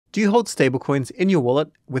Do you hold stablecoins in your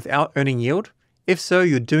wallet without earning yield? If so,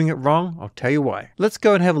 you're doing it wrong. I'll tell you why. Let's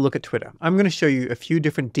go and have a look at Twitter. I'm going to show you a few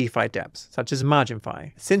different DeFi dApps, such as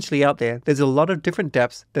MarginFi. Essentially out there's a lot of different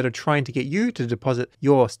dApps that are trying to get you to deposit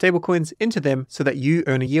your stablecoins into them so that you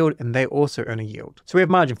earn a yield and they also earn a yield. So we have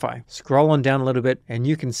MarginFi. Scroll on down a little bit and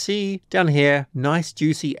you can see down here, nice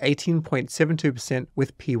juicy 18.72%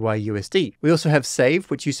 with PYUSD. We also have Save,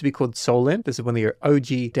 which used to be called Solana. This is one of your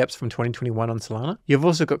OG dApps from 2021 on Solana. You've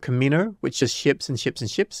also got Camino, which just ships and ships and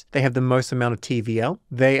ships. They have the most amount of TVL.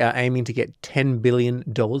 They are aiming to get $10 billion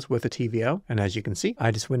worth of TVL. And as you can see, I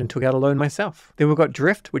just went and took out a loan myself. Then we've got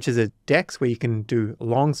Drift, which is a DEX where you can do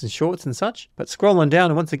longs and shorts and such. But scroll on down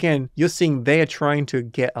and once again, you're seeing they are trying to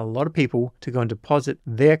get a lot of people to go and deposit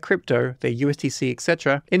their crypto, their USDC,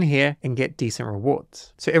 etc. in here and get decent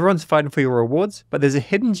rewards. So everyone's fighting for your rewards, but there's a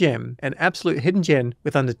hidden gem, an absolute hidden gem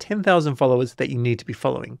with under 10,000 followers that you need to be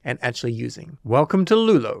following and actually using. Welcome to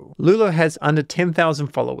Lulo. Lulo has under 10,000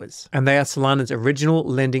 followers and they are Solana's original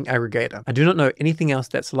lending aggregator. I do not know anything else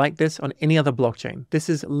that's like this on any other blockchain. This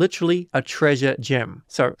is literally a treasure gem.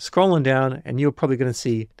 So scroll on down and you're probably going to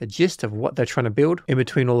see the gist of what they're trying to build in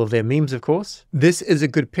between all of their memes, of course. This is a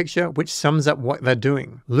good picture which sums up what they're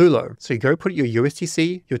doing. Lulo. So you go put your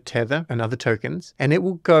USDC, your Tether and other tokens, and it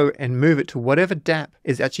will go and move it to whatever dApp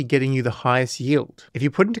is actually getting you the highest yield. If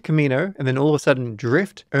you put into Camino and then all of a sudden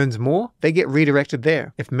Drift earns more, they get redirected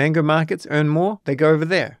there. If Mango Markets earn more, they go over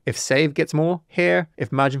there. If Save gets more, here. If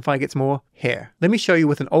MarginFi gets more, here. Let me show you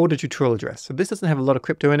with an older tutorial address. So this doesn't have a lot of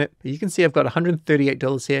crypto in it, but you can see I've got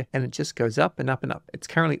 $138 here and it just goes up and up and up. It's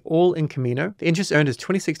currently all in Camino. The interest earned is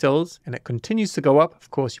 $26 and it continues to go up. Of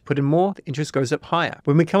course, you put in more, the interest goes up higher.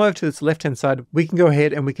 When we come over to this left-hand side, we can go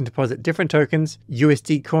ahead and we can deposit different tokens,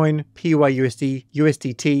 USD coin, PYUSD,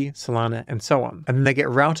 USDT, Solana, and so on. And then they get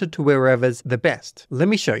routed to wherever's the best. Let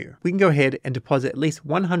me show you. We can go ahead and deposit at least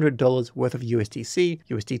 $100 worth of USDC,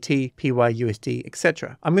 USDT, PYUSD,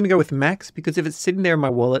 etc. I'm going to go with max because if it's sitting there in my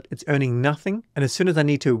wallet, it's earning nothing. And as soon as I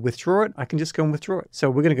need to withdraw it, I can just go and withdraw it. So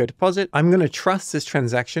we're going to go deposit. I'm going to trust this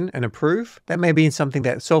transaction and approve. That may be something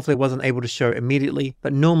that Solflare wasn't able to show immediately,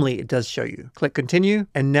 but normally it does show you. Click continue.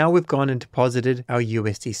 And now we've gone and deposited our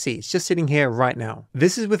USDC. It's just sitting here right now.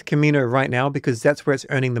 This is with Camino right now because that's where it's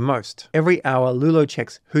earning the most. Every hour, Lulo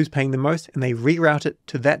checks who's paying the most and they reroute it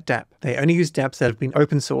to that dApp. They only use dApps that have been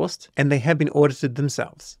open sourced and they have been audited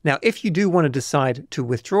themselves. Now, if you do want to decide to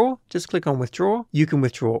withdraw, just click on withdraw. You can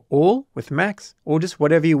withdraw all with max or just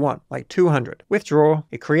whatever you want, like 200. Withdraw,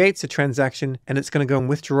 it creates a transaction and it's going to go and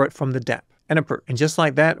withdraw it from the dApp. And approve. And just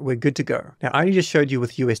like that, we're good to go. Now, I already just showed you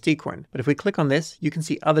with USD coin, but if we click on this, you can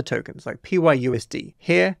see other tokens like PYUSD.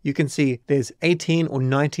 Here, you can see there's 18 or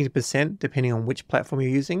 19% depending on which platform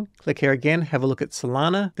you're using. Click here again, have a look at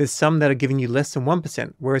Solana. There's some that are giving you less than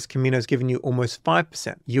 1%, whereas Camino is giving you almost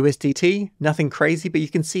 5%. USDT, nothing crazy, but you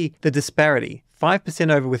can see the disparity.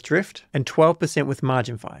 5% over with Drift and 12% with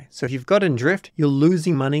MarginFi. So if you've got in Drift, you're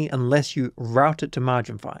losing money unless you route it to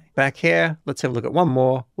MarginFi. Back here, let's have a look at one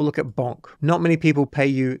more. We'll look at Bonk. Not many people pay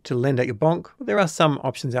you to lend out your Bonk, but there are some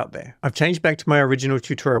options out there. I've changed back to my original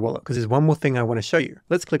tutorial wallet because there's one more thing I want to show you.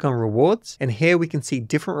 Let's click on rewards. And here we can see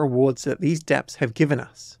different rewards that these dApps have given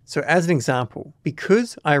us. So as an example,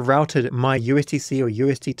 because I routed my USDC or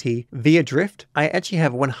USDT via Drift, I actually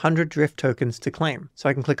have 100 Drift tokens to claim. So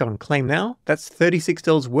I can click on claim now. That's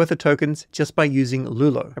 $36 worth of tokens just by using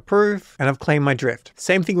Lulo. Approve, and I've claimed my Drift.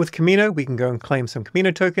 Same thing with Camino. We can go and claim some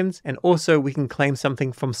Camino tokens, and also we can claim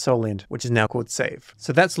something from Solana, which is now called Save.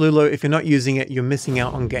 So that's Lulo. If you're not using it, you're missing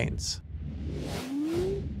out on gains.